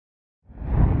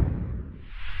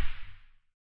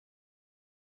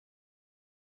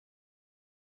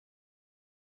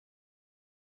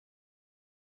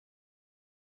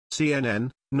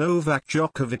CNN, Novak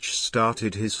Djokovic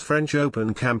started his French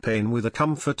Open campaign with a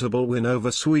comfortable win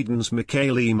over Sweden's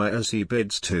Mikael Ymer as he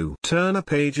bids to turn a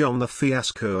page on the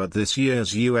fiasco at this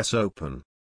year's US Open.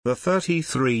 The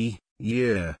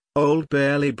 33-year-old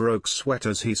barely broke sweat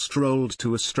as he strolled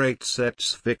to a straight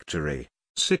sets victory,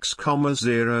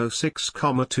 6-0,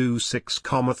 6-2,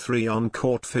 6-3 on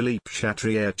Court Philippe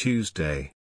Chatrier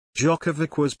Tuesday.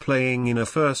 Djokovic was playing in a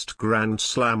first Grand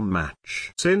Slam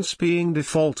match since being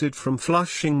defaulted from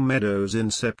Flushing Meadows in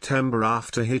September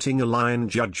after hitting a line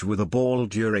judge with a ball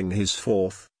during his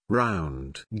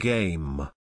fourth-round game.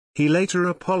 He later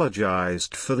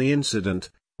apologized for the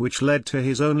incident, which led to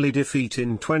his only defeat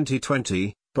in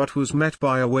 2020, but was met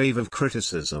by a wave of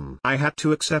criticism. "I had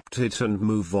to accept it and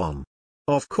move on.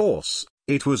 Of course,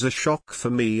 it was a shock for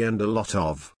me and a lot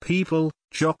of people,"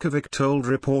 Djokovic told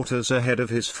reporters ahead of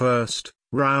his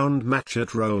first-round match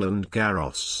at Roland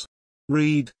Garros.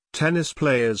 Read, tennis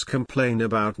players complain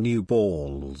about new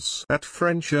balls at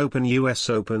French Open. US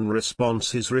Open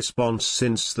response. His response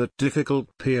since that difficult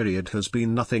period has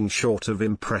been nothing short of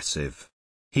impressive.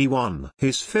 He won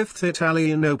his fifth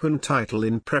Italian Open title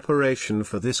in preparation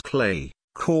for this clay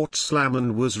court slam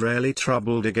and was rarely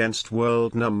troubled against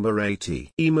world number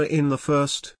 80 Ymer in the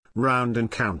first-round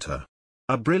encounter.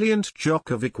 A brilliant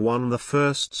Djokovic won the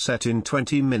first set in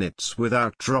 20 minutes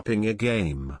without dropping a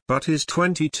game. But his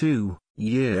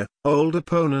 22-year-old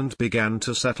opponent began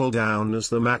to settle down as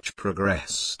the match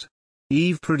progressed.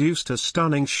 Ymer produced a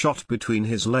stunning shot between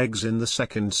his legs in the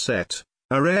second set,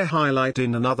 a rare highlight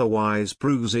in an otherwise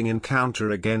bruising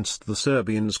encounter against the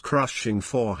Serbian's crushing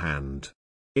forehand.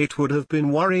 It would have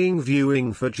been worrying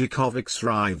viewing for Djokovic's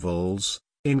rivals,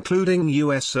 including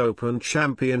US Open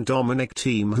champion Dominic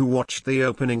Thiem, who watched the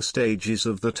opening stages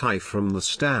of the tie from the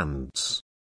stands.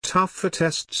 Tougher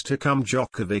tests to come.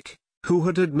 Djokovic, who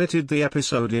had admitted the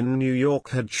episode in New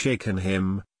York had shaken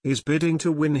him, is bidding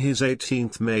to win his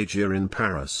 18th major in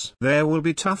Paris. There will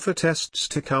be tougher tests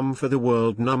to come for the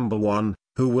world number one,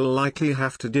 who will likely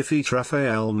have to defeat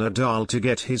Rafael Nadal to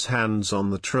get his hands on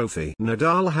the trophy.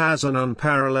 Nadal has an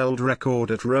unparalleled record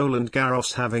at Roland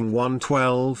Garros, having won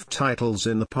 12 titles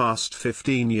in the past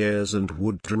 15 years and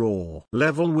would draw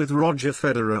level with Roger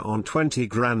Federer on 20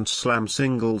 Grand Slam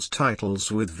singles titles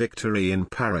with victory in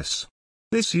Paris.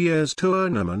 This year's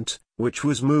tournament, which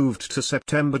was moved to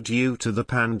September due to the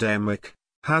pandemic,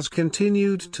 has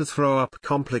continued to throw up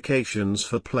complications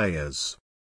for players.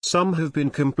 Some have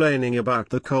been complaining about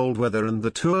the cold weather and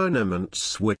the tournament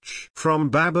switch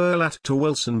from Babolat to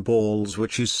Wilson balls,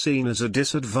 which is seen as a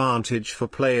disadvantage for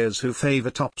players who favor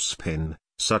topspin,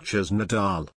 such as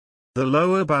Nadal. The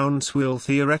lower bounce will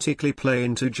theoretically play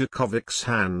into Djokovic's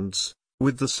hands,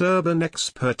 with the Serb an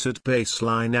expert at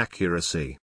baseline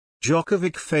accuracy.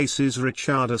 Djokovic faces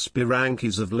Ričardas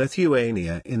Berankis of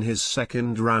Lithuania in his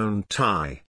second-round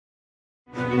tie.